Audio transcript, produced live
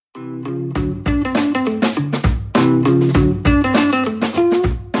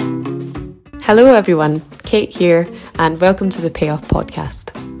Hello everyone, Kate here, and welcome to the Payoff Podcast.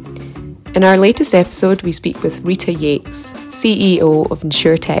 In our latest episode, we speak with Rita Yates, CEO of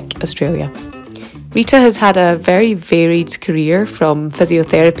Insurtech Australia. Rita has had a very varied career from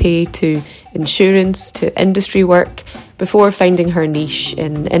physiotherapy to insurance to industry work before finding her niche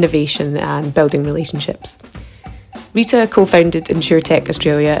in innovation and building relationships. Rita co-founded Insurtech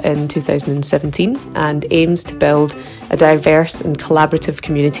Australia in 2017 and aims to build a diverse and collaborative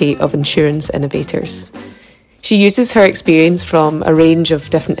community of insurance innovators. She uses her experience from a range of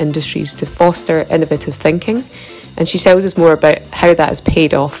different industries to foster innovative thinking, and she tells us more about how that has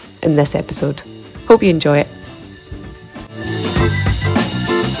paid off in this episode. Hope you enjoy it.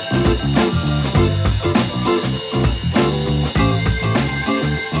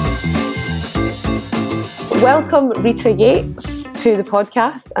 Welcome, Rita Yates, to the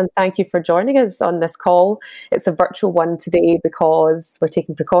podcast, and thank you for joining us on this call. It's a virtual one today because we're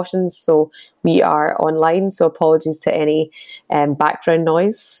taking precautions, so we are online, so apologies to any background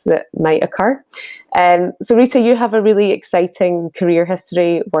noise that might occur. So Rita, you have a really exciting career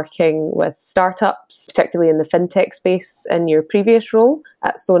history working with startups, particularly in the fintech space in your previous role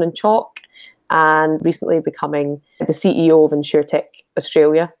at Stone and Chalk, and recently becoming the CEO of Insurtech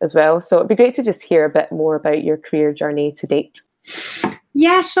Australia as well. So it'd be great to just hear a bit more about your career journey to date.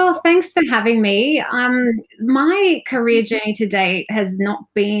 Yeah, sure. Thanks for having me. My career journey to date has not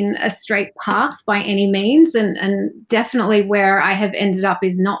been a straight path by any means, and definitely where I have ended up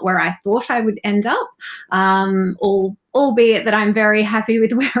is not where I thought I would end up, albeit that I'm very happy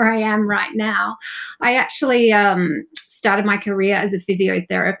with where I am right now. I actually started my career as a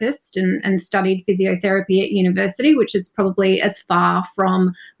physiotherapist and studied physiotherapy at university, which is probably as far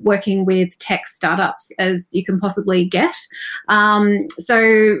from working with tech startups as you can possibly get. From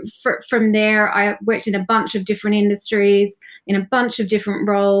there, I worked in a bunch of different industries, in a bunch of different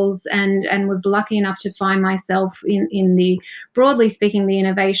roles, and was lucky enough to find myself in the, broadly speaking, the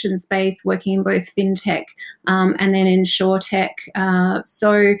innovation space, working in both fintech and then insurtech.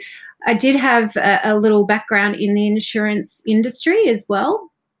 So I did have a little background in the insurance industry as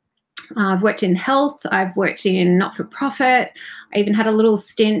well. I've worked in health, I've worked in not-for-profit, I even had a little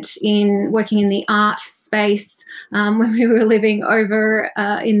stint in working in the art space when we were living over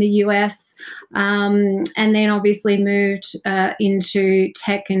in the US, and then obviously moved into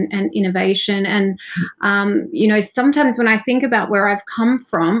tech and innovation. And, sometimes when I think about where I've come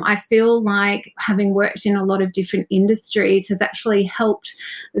from, I feel like having worked in a lot of different industries has actually helped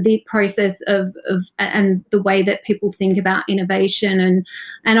the process of and the way that people think about innovation.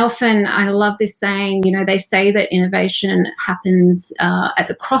 And often I love this saying, they say that innovation happens at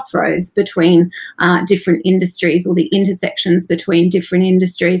the crossroads between different industries, or the intersections between different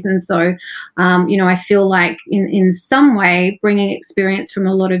industries. And so, I feel like in some way bringing experience from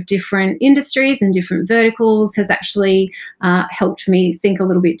a lot of different industries and different verticals has actually helped me think a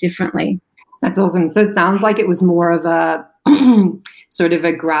little bit differently. That's awesome. So it sounds like it was more of a sort of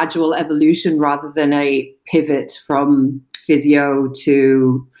a gradual evolution rather than a pivot from physio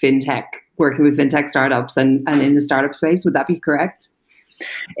to fintech, working with fintech startups and in the startup space. Would that be correct?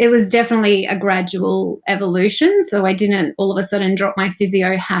 It was definitely a gradual evolution. So I didn't all of a sudden drop my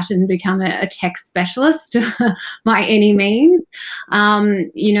physio hat and become a tech specialist by any means.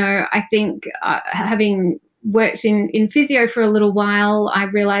 I think having worked in physio for a little while, I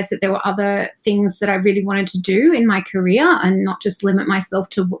realized that there were other things that I really wanted to do in my career and not just limit myself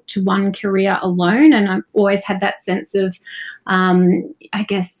to one career alone. And I've always had that sense of,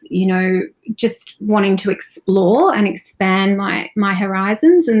 just wanting to explore and expand my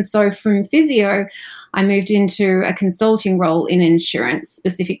horizons. And so from physio, I moved into a consulting role in insurance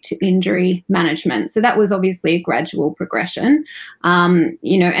specific to injury management. So that was obviously a gradual progression,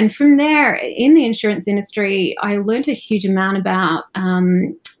 and from there in the insurance industry, I learned a huge amount about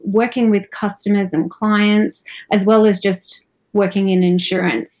working with customers and clients, as well as just working in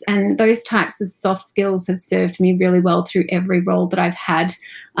insurance. And those types of soft skills have served me really well through every role that I've had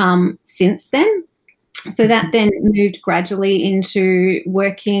since then. So that then moved gradually into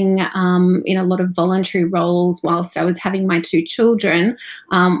working in a lot of voluntary roles whilst I was having my two children,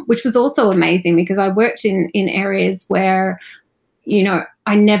 which was also amazing because I worked in areas where,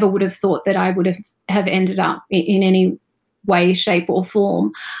 I never would have thought that I would have ended up in any way, shape, or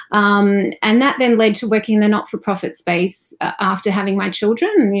form. And that then led to working in the not-for-profit space after having my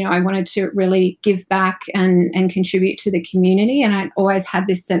children. You know, I wanted to really give back and contribute to the community, and I always had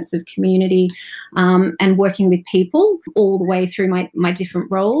this sense of community and working with people all the way through my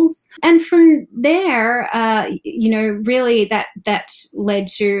different roles. And from there, you know, really that led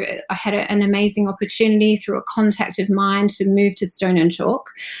to, I had an amazing opportunity through a contact of mine to move to Stone and Chalk.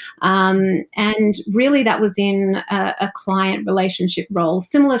 And really that was in a client relationship role,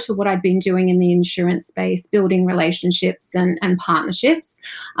 similar to what I'd been doing in the insurance space, building relationships and partnerships.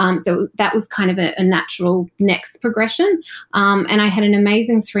 So that was kind of a natural next progression. And I had an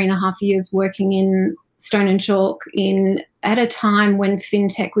amazing 3.5 years working in Stone and Chalk at a time when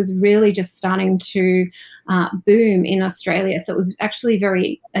fintech was really just starting to boom in Australia. So it was actually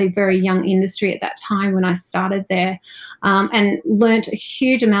a very young industry at that time when I started there, and learnt a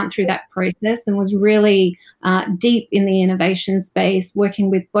huge amount through that process, and was really deep in the innovation space,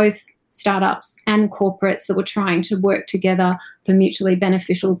 working with both startups and corporates that were trying to work together for mutually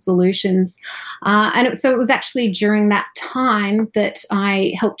beneficial solutions. So it was actually during that time that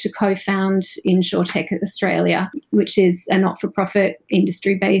I helped to co-found Insurtech Australia, which is a not-for-profit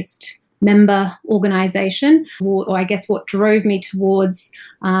industry-based member organisation. Or I guess what drove me towards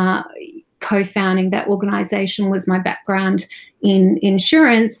co-founding that organisation was my background in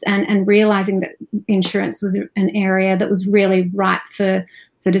insurance and realising that insurance was an area that was really ripe for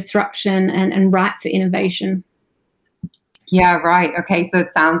disruption and ripe for innovation. Yeah, right. Okay, so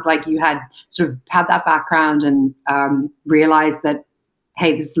it sounds like you had sort of had that background and realized that,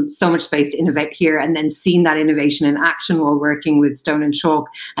 hey, there's so much space to innovate here, and then seen that innovation in action while working with Stone and Chalk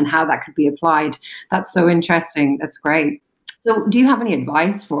and how that could be applied. That's so interesting. That's great. So do you have any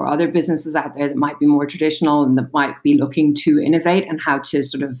advice for other businesses out there that might be more traditional and that might be looking to innovate, and how to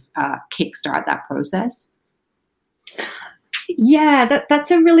sort of kickstart that process? Yeah, that's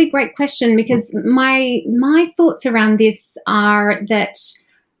a really great question, because my thoughts around this are that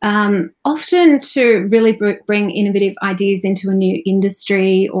often to really bring innovative ideas into a new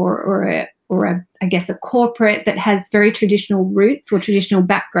industry or I guess a corporate that has very traditional roots or traditional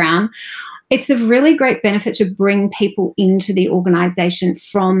background, it's a really great benefit to bring people into the organisation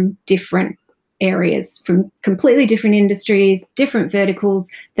from different areas, from completely different industries, different verticals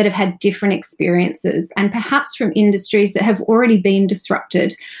that have had different experiences, and perhaps from industries that have already been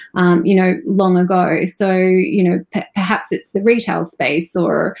disrupted, long ago. So, perhaps it's the retail space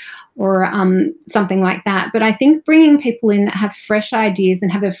or something like that. But I think bringing people in that have fresh ideas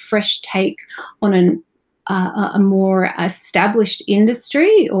and have a fresh take on a more established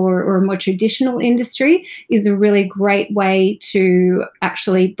industry or a more traditional industry is a really great way to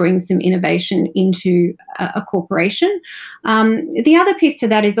actually bring some innovation into a corporation. The other piece to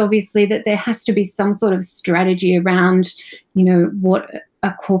that is obviously that there has to be some sort of strategy around, what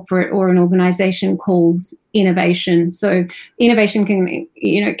a corporate or an organization calls innovation. So innovation can,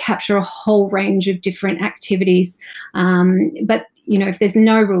 capture a whole range of different activities. But, if there's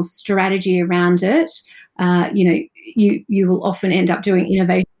no real strategy around it, you will often end up doing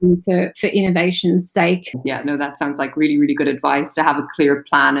innovation for innovation's sake. Yeah, no, that sounds like really, really good advice, to have a clear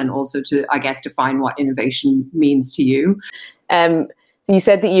plan and also to, I guess, define what innovation means to you. You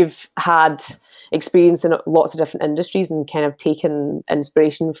said that you've had experience in lots of different industries and kind of taken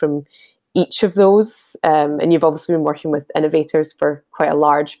inspiration from each of those. And you've obviously been working with innovators for quite a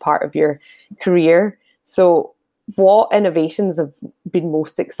large part of your career. So what innovations have been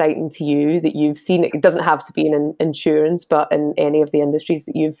most exciting to you that you've seen? It doesn't have to be in insurance, but in any of the industries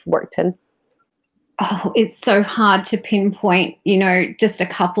that you've worked in. Oh, it's so hard to pinpoint, just a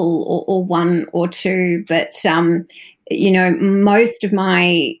couple or one or two. But, most of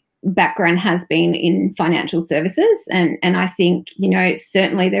my background has been in financial services. And I think,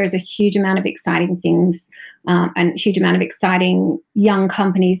 certainly there is a huge amount of exciting things and a huge amount of exciting young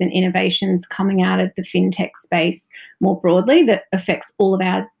companies and innovations coming out of the fintech space more broadly that affects all of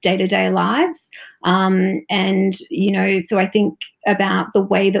our day-to-day lives. So I think about the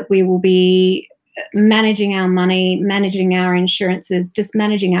way that we will be managing our money, managing our insurances, just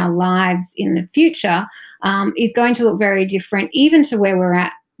managing our lives in the future is going to look very different, even to where we're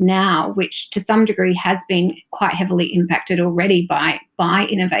at now, which to some degree has been quite heavily impacted already by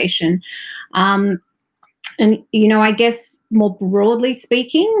innovation. I guess more broadly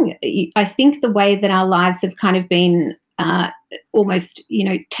speaking, I think the way that our lives have kind of been almost,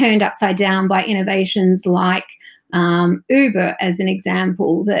 turned upside down by innovations like Uber, as an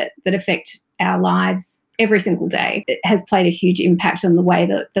example, that affect our lives every single day. It has played a huge impact on the way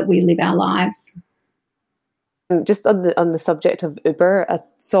that we live our lives. Just on the subject of Uber, I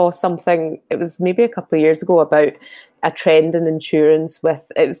saw something, it was maybe a couple of years ago, about a trend in insurance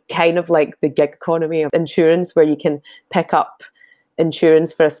it was kind of like the gig economy of insurance, where you can pick up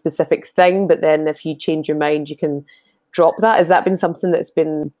insurance for a specific thing, but then if you change your mind, you can drop that. Has that been something that's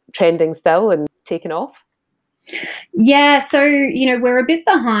been trending still and taken off? Yeah, so, we're a bit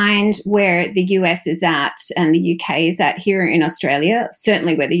behind where the US is at and the UK is at here in Australia,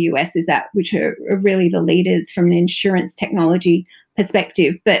 certainly where the US is at, which are really the leaders from an insurance technology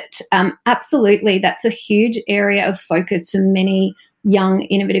perspective. But absolutely, that's a huge area of focus for many young,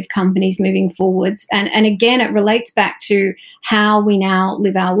 innovative companies moving forwards. And again, it relates back to how we now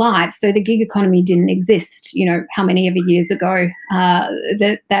live our lives. So the gig economy didn't exist, how many ever years ago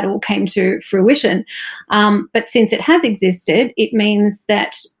that all came to fruition. But since it has existed, it means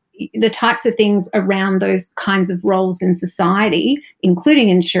that the types of things around those kinds of roles in society, including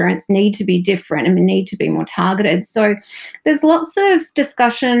insurance, need to be different and need to be more targeted. So there's lots of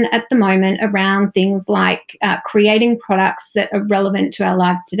discussion at the moment around things like creating products that are relevant to our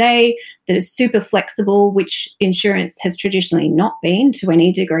lives today, that are super flexible, which insurance has traditionally not been to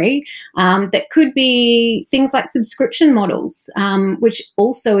any degree. That could be things like subscription models, which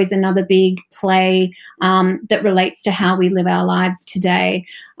also is another big play that relates to how we live our lives today.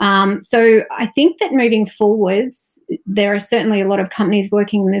 So I think that moving forwards, there are certainly a lot of companies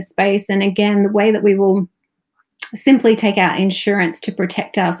working in this space. And again, the way that we will simply take out insurance to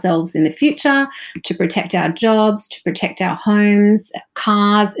protect ourselves in the future, to protect our jobs, to protect our homes,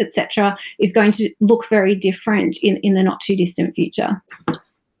 cars, etc., is going to look very different in the not too distant future.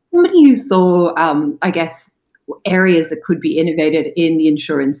 Somebody who saw, areas that could be innovated in the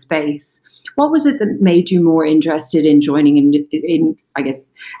insurance space, what was it that made you more interested in joining in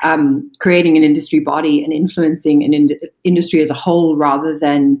creating an industry body and influencing an industry as a whole, rather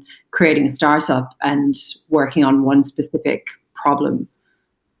than creating a startup and working on one specific problem?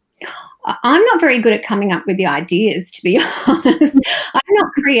 I'm not very good at coming up with the ideas, to be honest. I'm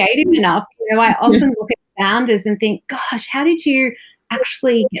not creative enough. I often look at founders and think, gosh, how did you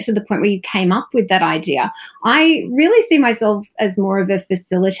actually get to the point where you came up with that idea? I really see myself as more of a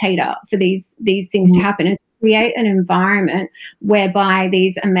facilitator for these things to happen, and create an environment whereby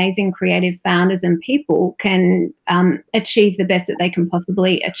these amazing creative founders and people can achieve the best that they can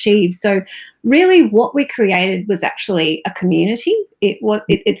possibly achieve. So really what we created was actually a community.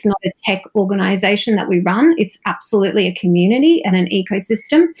 It's not a tech organization that we run. It's absolutely a community and an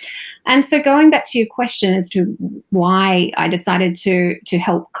ecosystem. And so going back to your question as to why I decided to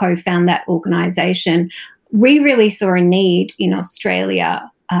help co-found that organization, we really saw a need in Australia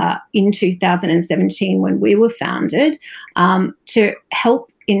in 2017 when we were founded to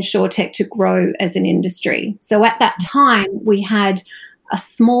help Insurtech to grow as an industry. So at that time, we had a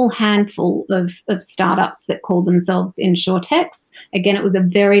small handful of startups that called themselves Insurtechs. Again, it was a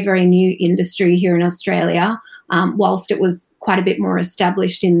very, very new industry here in Australia, whilst it was quite a bit more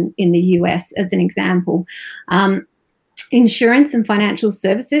established in the US, as an example. Insurance and financial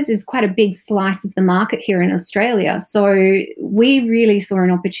services is quite a big slice of the market here in Australia. So we really saw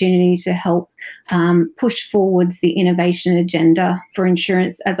an opportunity to help push forwards the innovation agenda for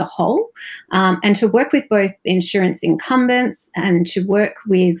insurance as a whole, and to work with both insurance incumbents and to work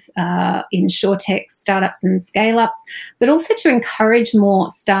with Insurtech startups and scale-ups, but also to encourage more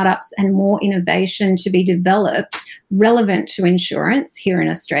startups and more innovation to be developed relevant to insurance here in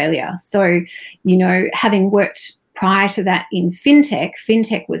Australia. So, having worked prior to that in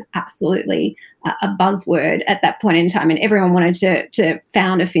fintech was absolutely a buzzword at that point in time, and everyone wanted to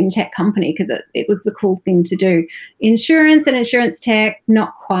found a fintech company because it was the cool thing to do. Insurance and insurance tech,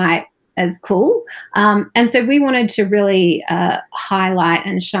 not quite as cool. And so we wanted to really highlight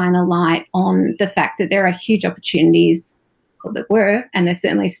and shine a light on the fact that there are huge opportunities, or there were, and there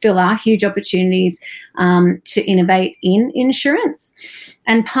certainly still are, huge opportunities to innovate in insurance.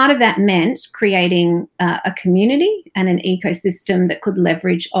 And part of that meant creating a community and an ecosystem that could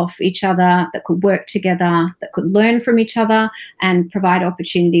leverage off each other, that could work together, that could learn from each other, and provide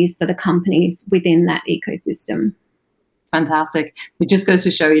opportunities for the companies within that ecosystem. Fantastic. It just goes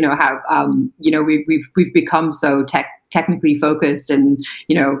to show, how, we've become so technically focused, and,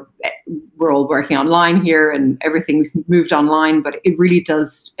 we're all working online here and everything's moved online, but it really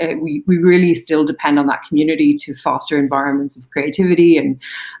does, we really still depend on that community to foster environments of creativity and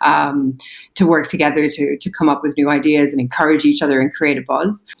to work together to come up with new ideas and encourage each other and create a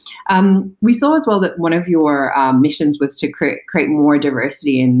buzz. We saw as well that one of your missions was to create more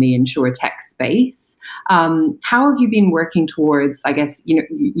diversity in the Insurtech space. How have you been working towards, I guess,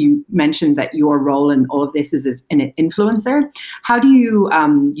 you mentioned that your role in all of this is as an influencer. How do you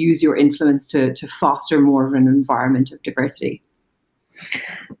use your influence to foster more of an environment of diversity?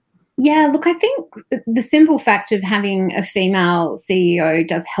 Yeah, look, I think the simple fact of having a female CEO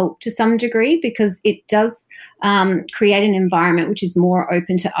does help to some degree, because it does create an environment which is more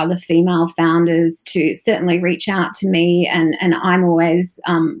open to other female founders to certainly reach out to me. And I'm always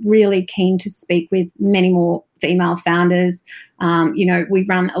really keen to speak with many more female founders. We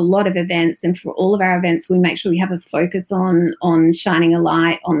run a lot of events, and for all of our events, we make sure we have a focus on shining a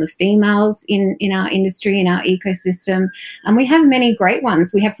light on the females in our industry, in our ecosystem. And we have many great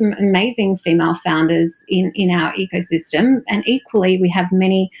ones. We have some amazing female founders in our ecosystem. And equally, we have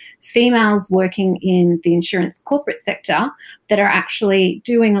many females working in the insurance corporate sector that are actually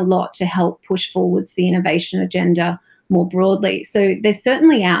doing a lot to help push forwards the innovation agenda more broadly. So they're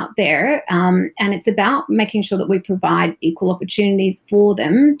certainly out there, and it's about making sure that we provide equal opportunities for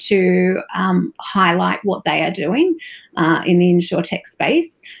them to highlight what they are doing in the insurtech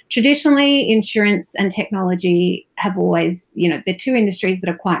space. Traditionally, insurance and technology have always, they're two industries that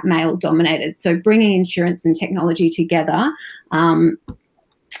are quite male dominated. So bringing insurance and technology together,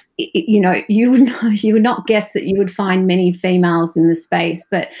 you would not guess that you would find many females in the space,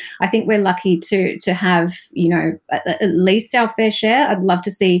 but I think we're lucky to have, at least our fair share. I'd love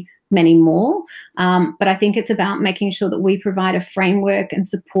to see many more, but I think it's about making sure that we provide a framework and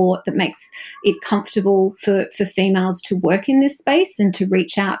support that makes it comfortable for females to work in this space and to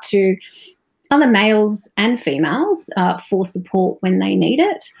reach out to other males and females for support when they need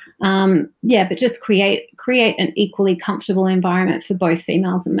it. But just create an equally comfortable environment for both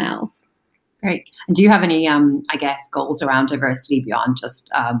females and males. Great. And do you have any, goals around diversity beyond just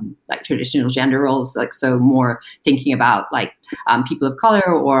like traditional gender roles? Like, so more thinking about like people of color,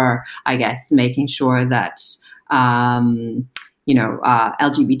 or I guess making sure that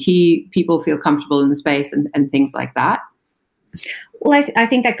LGBT people feel comfortable in the space and things like that. Well, I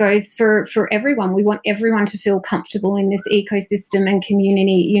think that goes for everyone. We want everyone to feel comfortable in this ecosystem and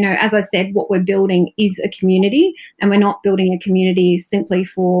community. As I said, what we're building is a community, and we're not building a community simply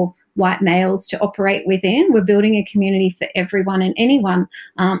for white males to operate within. We're building a community for everyone and anyone,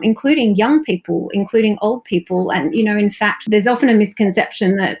 including young people, including old people. And, in fact, there's often a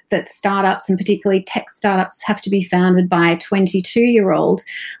misconception that startups, and particularly tech startups, have to be founded by a 22-year-old.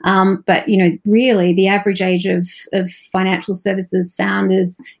 But, really the average age of financial services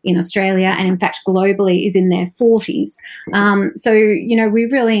founders in Australia, and in fact globally, is in their 40s. So, we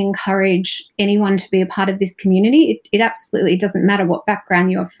really encourage anyone to be a part of this community. It absolutely doesn't matter what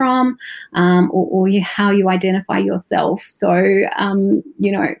background you're from, or how you identify yourself. So,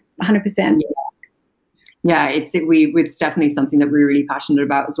 100%. Yeah, it's definitely something that we're really passionate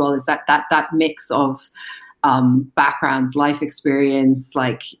about as well, is that mix of backgrounds, life experience,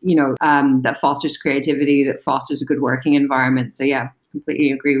 that fosters creativity, that fosters a good working environment. So yeah,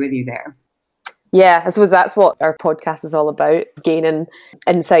 completely agree with you there. Yeah, I suppose that's what our podcast is all about, gaining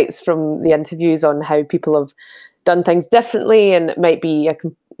insights from the interviews on how people have done things differently, and it might be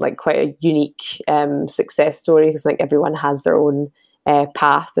quite a unique success story, because everyone has their own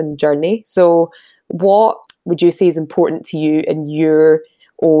path and journey. So what would you say is important to you in your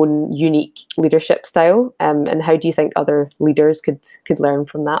own unique leadership style, and how do you think other leaders could learn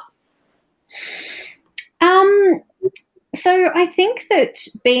from that? So I think that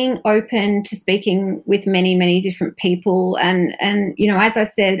being open to speaking with many, many different people, and as I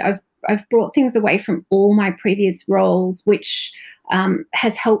said, I've brought things away from all my previous roles, which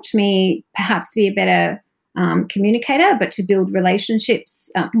has helped me perhaps be a better communicator, but to build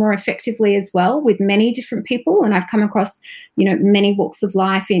relationships more effectively as well with many different people. And I've come across, many walks of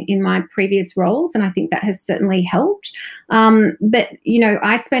life in my previous roles, and I think that has certainly helped. But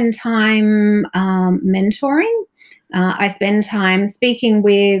I spend time mentoring. I spend time speaking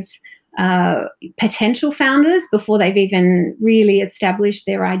with potential founders before they've even really established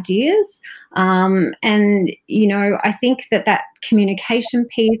their ideas. And, I think that communication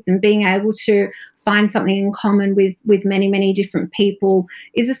piece and being able to find something in common with many, many different people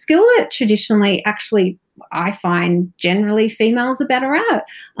is a skill that traditionally, actually, I find generally females are better at.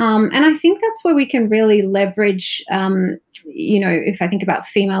 And I think that's where we can really leverage, if I think about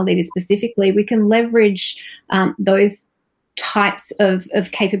female leaders specifically, we can leverage those types of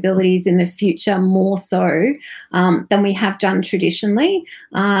capabilities in the future more so than we have done traditionally.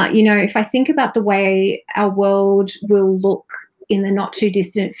 If I think about the way our world will look in the not too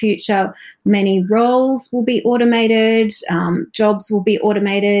distant future, many roles will be automated, jobs will be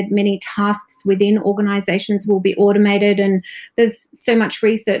automated, many tasks within organizations will be automated. And there's so much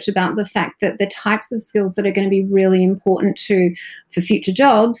research about the fact that the types of skills that are going to be really important for future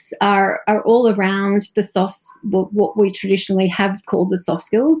jobs are all around the softs, what we traditionally have called the soft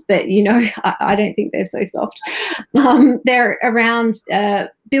skills, but I don't think they're so soft. They're around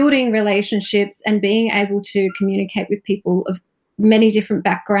building relationships and being able to communicate with people of many different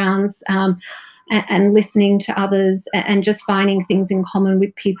backgrounds, and listening to others, and just finding things in common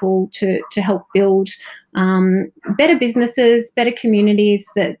with people to help build better businesses, better communities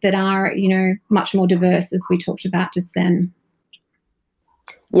that are much more diverse, as we talked about just then.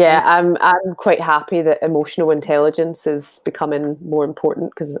 Yeah, I'm quite happy that emotional intelligence is becoming more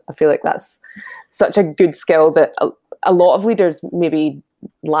important, because I feel like that's such a good skill that a lot of leaders maybe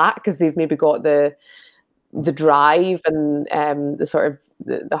lack, because they've maybe got the drive and the sort of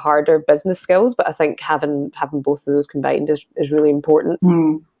the harder business skills. But I think having both of those combined is really important.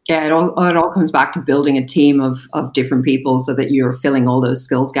 Yeah, it all comes back to building a team of different people so that you're filling all those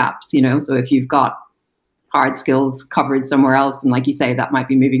skills gaps. So if you've got hard skills covered somewhere else, and like you say, that might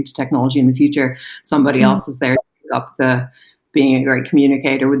be moving to technology in the future, somebody else is there to pick up the being a great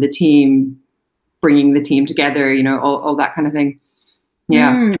communicator with the team, bringing the team together, all that kind of thing.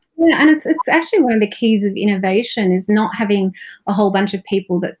 Yeah. Yeah, and it's actually one of the keys of innovation is not having a whole bunch of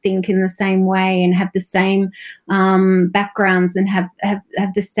people that think in the same way and have the same backgrounds and have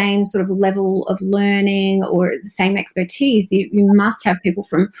the same sort of level of learning or the same expertise. You must have people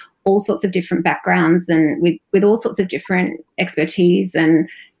from all sorts of different backgrounds and with all sorts of different expertise and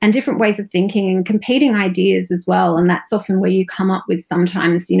different ways of thinking and competing ideas as well. And that's often where you come up with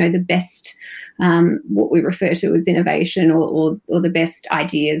sometimes, the best, what we refer to as innovation or the best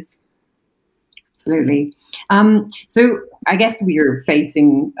ideas. Absolutely. So I guess we are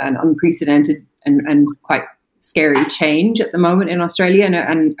facing an unprecedented and quite scary change at the moment in Australia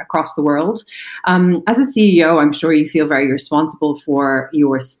and across the world. As a CEO, I'm sure you feel very responsible for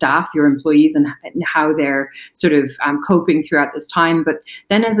your staff, your employees, and how they're sort of coping throughout this time. But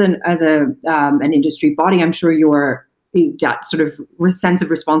then as an industry body, I'm sure that sort of sense of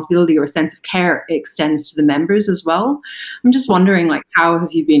responsibility or sense of care extends to the members as well. I'm just wondering, how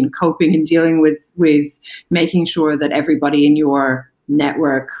have you been coping and dealing with making sure that everybody in your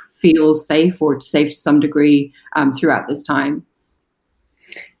network feels safe or safe to some degree throughout this time?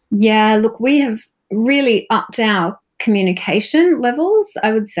 Yeah, look, we have really upped our communication levels,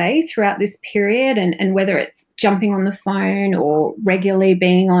 I would say, throughout this period, and whether it's jumping on the phone or regularly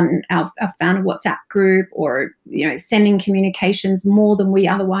being on our founder WhatsApp group or sending communications more than we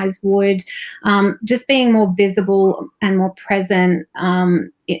otherwise would, just being more visible and more present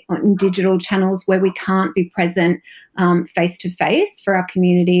in digital channels where we can't be present face to face for our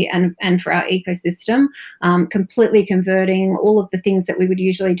community and for our ecosystem, completely converting all of the things that we would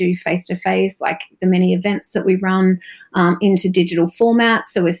usually do face to face, like the many events that we run, into digital formats.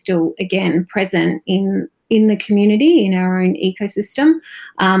 So we're still, again, present in the community, in our own ecosystem.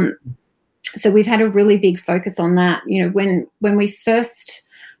 So we've had a really big focus on that. When we first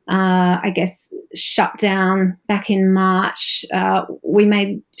shut down back in March, we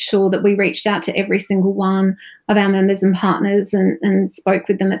made sure that we reached out to every single one of our members and partners and spoke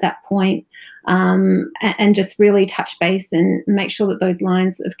with them at that point, and just really touch base and make sure that those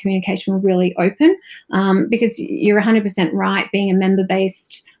lines of communication were really open, because you're 100% right. Being a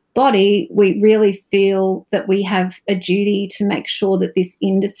member-based body, we really feel that we have a duty to make sure that this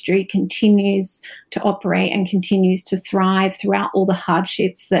industry continues to operate and continues to thrive throughout all the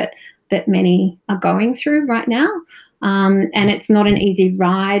hardships that many are going through right now. And it's not an easy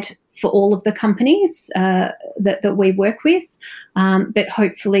ride for all of the companies that we work with, but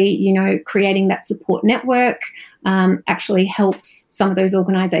hopefully, creating that support network actually helps some of those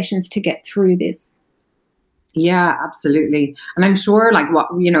organizations to get through this. Yeah, absolutely. And I'm sure, what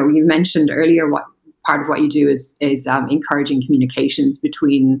you mentioned earlier, what part of what you do is encouraging communications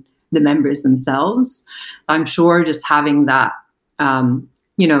between the members themselves. I'm sure just having that,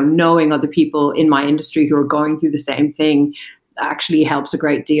 knowing other people in my industry who are going through the same thing actually helps a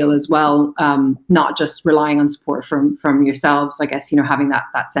great deal as well. Not just relying on support from yourselves. I guess, having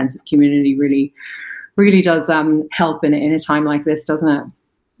that sense of community really does help in a time like this, doesn't it?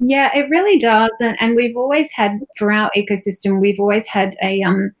 Yeah, it really does. And we've always had, for our ecosystem, we've always had a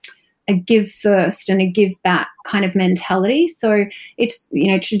give first and a give back kind of mentality. So it's,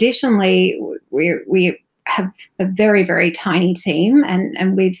 traditionally we have a very, very tiny team,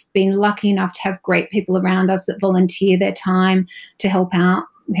 and we've been lucky enough to have great people around us that volunteer their time to help out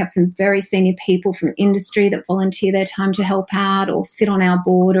We have some very senior people from industry that volunteer their time to help out or sit on our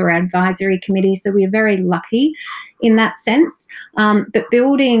board or advisory committee. So we are very lucky in that sense. But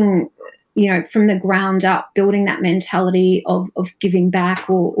building, from the ground up, building that mentality of giving back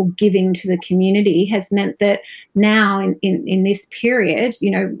or giving to the community has meant that now in this period,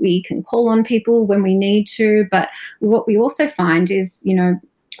 we can call on people when we need to. But what we also find is,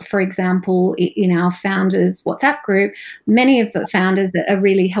 for example, in our founders WhatsApp group, many of the founders that are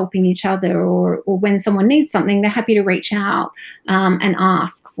really helping each other, or when someone needs something, they're happy to reach out and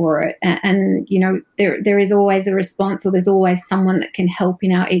ask for it. And there is always a response, or there's always someone that can help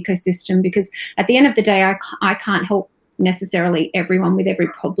in our ecosystem, because at the end of the day, I can't help necessarily everyone with every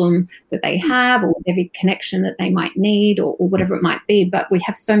problem that they have, or with every connection that they might need, or whatever it might be. But we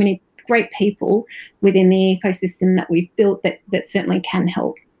have so many great people within the ecosystem that we've built that certainly can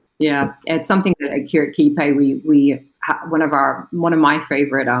help. Yeah, it's something that here at KeyPay, we one of my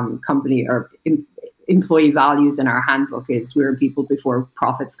favorite company or employee values in our handbook is we're a people before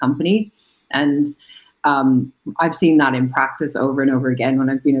profits company, and I've seen that in practice over and over again when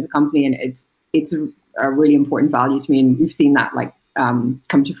I've been at the company, and it's a really important value to me, and we've seen that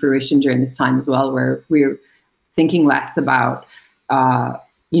come to fruition during this time as well, where we're thinking less about how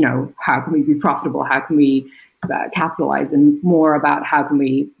can we be profitable, how can we capitalize, and more about how can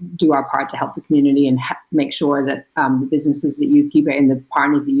we do our part to help the community and make sure that the businesses that use KeyPay and the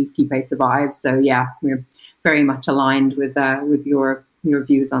partners that use KeyPay survive. So yeah, we're very much aligned with your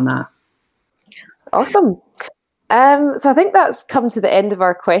views on that. Awesome. So I think that's come to the end of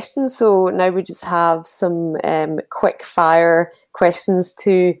our questions. So now we just have some quick fire questions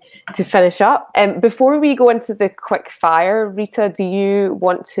to finish up. Before we go into the quick fire, Rita, do you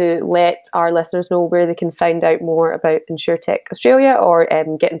want to let our listeners know where they can find out more about Insurtech Australia, or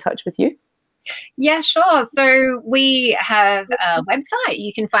get in touch with you? Yeah, sure. So we have a website.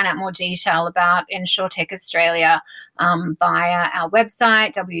 You can find out more detail about Insurtech Australia via our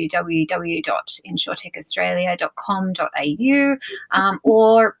website, www.insurtechaustralia.com.au,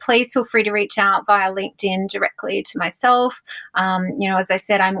 or please feel free to reach out via LinkedIn directly to myself. As I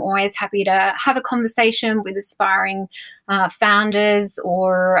said, I'm always happy to have a conversation with aspiring founders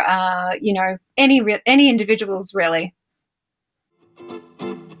or, any individuals really.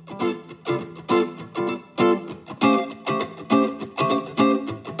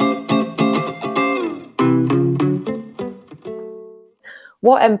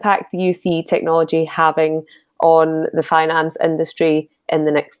 What impact do you see technology having on the finance industry in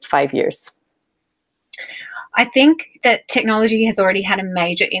the next 5 years? I think that technology has already had a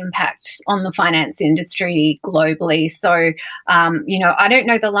major impact on the finance industry globally. So, I don't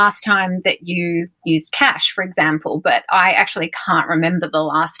know the last time that you used cash, for example, but I actually can't remember the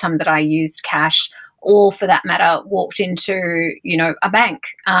last time that I used cash, or for that matter, walked into, a bank.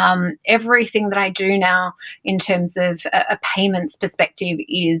 Everything that I do now in terms of a payments perspective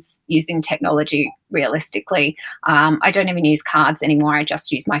is using technology, realistically. I don't even use cards anymore. I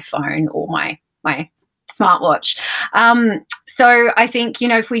just use my phone or my smartwatch. So I think,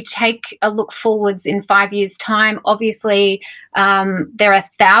 if we take a look forwards in 5 years' time, obviously there are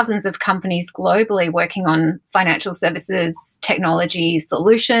thousands of companies globally working on financial services technology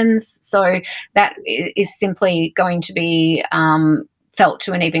solutions. So that is simply going to be felt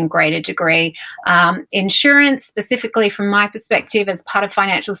to an even greater degree. Insurance, specifically from my perspective as part of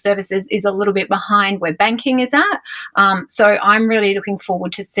financial services, is a little bit behind where banking is at. So I'm really looking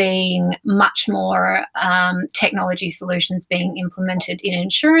forward to seeing much more technology solutions being implemented in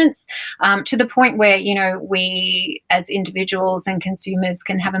insurance, to the point where, we as individuals and consumers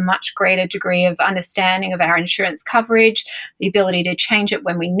can have a much greater degree of understanding of our insurance coverage, the ability to change it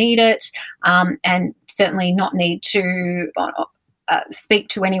when we need it, and certainly not need to speak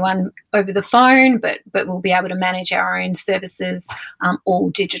to anyone over the phone, but we'll be able to manage our own services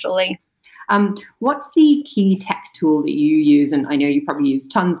all digitally. What's the key tech tool that you use? And I know you probably use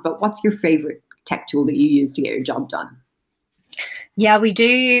tons, but what's your favorite tech tool that you use to get your job done? Yeah, we do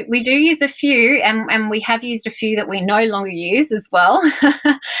use a few, and we have used a few that we no longer use as well.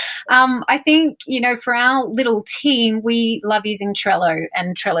 I think, for our little team, we love using Trello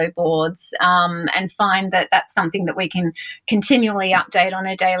and Trello boards, and find that that's something that we can continually update on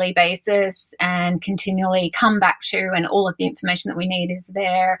a daily basis and continually come back to, and all of the information that we need is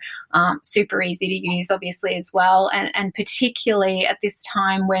there. Super easy to use, obviously, as well, and particularly at this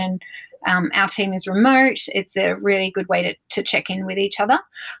time when Our team is remote. It's a really good way to check in with each other.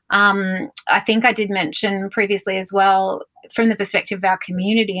 I think I did mention previously as well, from the perspective of our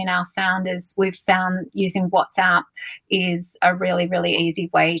community and our founders, we've found using WhatsApp is a really, really easy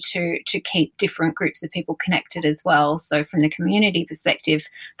way to keep different groups of people connected as well. So from the community perspective,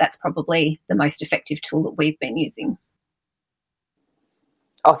 that's probably the most effective tool that we've been using.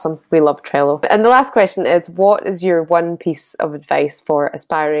 Awesome. We love Trello. And the last question is, what is your one piece of advice for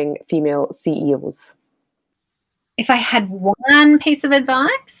aspiring female CEOs? If I had one piece of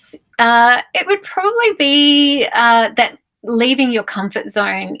advice, it would probably be that leaving your comfort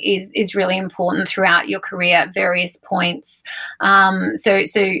zone is really important throughout your career at various points. So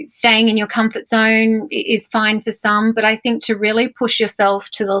staying in your comfort zone is fine for some, but I think to really push yourself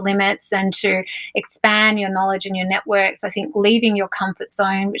to the limits and to expand your knowledge and your networks, I think leaving your comfort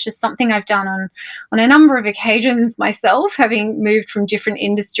zone, which is something I've done on a number of occasions myself, having moved from different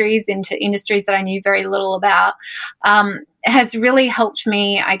industries into industries that I knew very little about, has really helped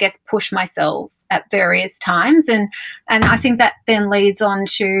me, I guess, push myself at various times. And I think that then leads on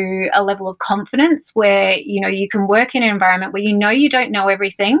to a level of confidence where, you can work in an environment where you don't know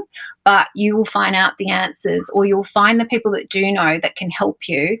everything, but you will find out the answers, or you'll find the people that do know that can help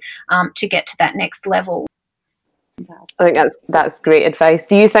you to get to that next level. I think that's great advice.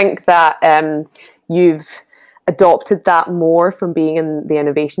 Do you think that you've adopted that more from being in the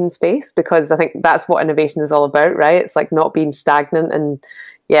innovation space? Because I think that's what innovation is all about, right? It's like not being stagnant and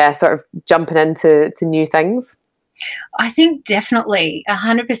sort of jumping into new things. I think definitely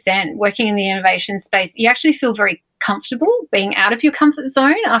 100% working in the innovation space, you actually feel very comfortable being out of your comfort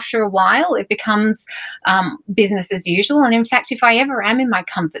zone. After a while, it becomes business as usual. And in fact, if I ever am in my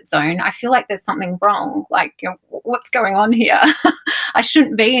comfort zone, I feel like there's something wrong. Like, what's going on here? I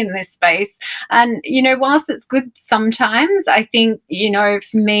shouldn't be in this space. And, whilst it's good sometimes, I think,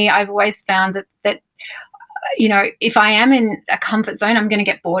 for me, I've always found that if I am in a comfort zone, I'm going to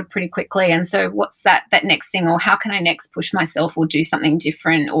get bored pretty quickly. And so what's that next thing, or how can I next push myself or do something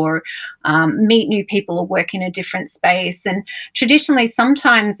different, or meet new people or work in a different space? And traditionally,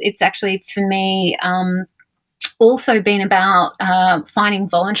 sometimes it's actually, for me, also been about finding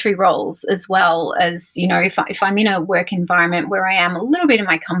voluntary roles as well, as if I'm in a work environment where I am a little bit in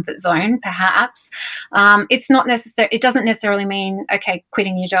my comfort zone, perhaps it doesn't necessarily mean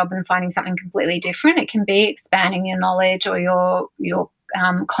quitting your job and finding something completely different. It can be expanding your knowledge or your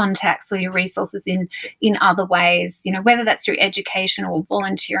contacts or your resources in other ways, whether that's through education or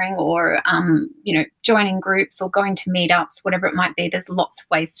volunteering or joining groups or going to meetups, whatever it might be. There's lots of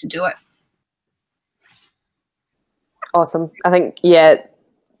ways to do it. Awesome. I think,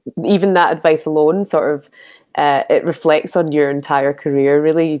 even that advice alone sort of, it reflects on your entire career,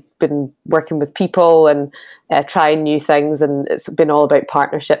 really been working with people and trying new things, and it's been all about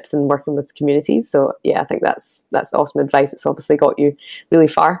partnerships and working with communities. So I think that's awesome advice. It's obviously got you really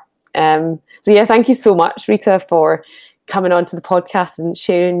far. Thank you so much, Rita, for coming onto the podcast and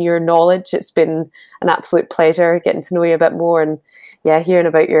sharing your knowledge. It's been an absolute pleasure getting to know you a bit more and hearing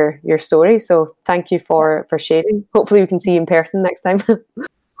about your story. So thank you for sharing. Hopefully we can see you in person next time.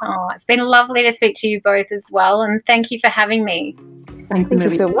 Oh, it's been lovely to speak to you both as well, and thank you for having me. Thank you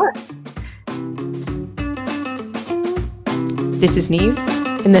so much. This is Niamh.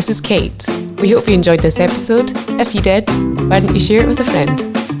 And this is Kate. We hope you enjoyed this episode. If you did, why don't you share it with a friend?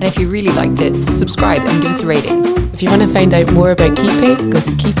 And if you really liked it, subscribe and give us a rating. If you want to find out more about KeyPay, go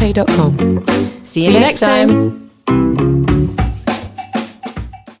to keypay.com. See you next time.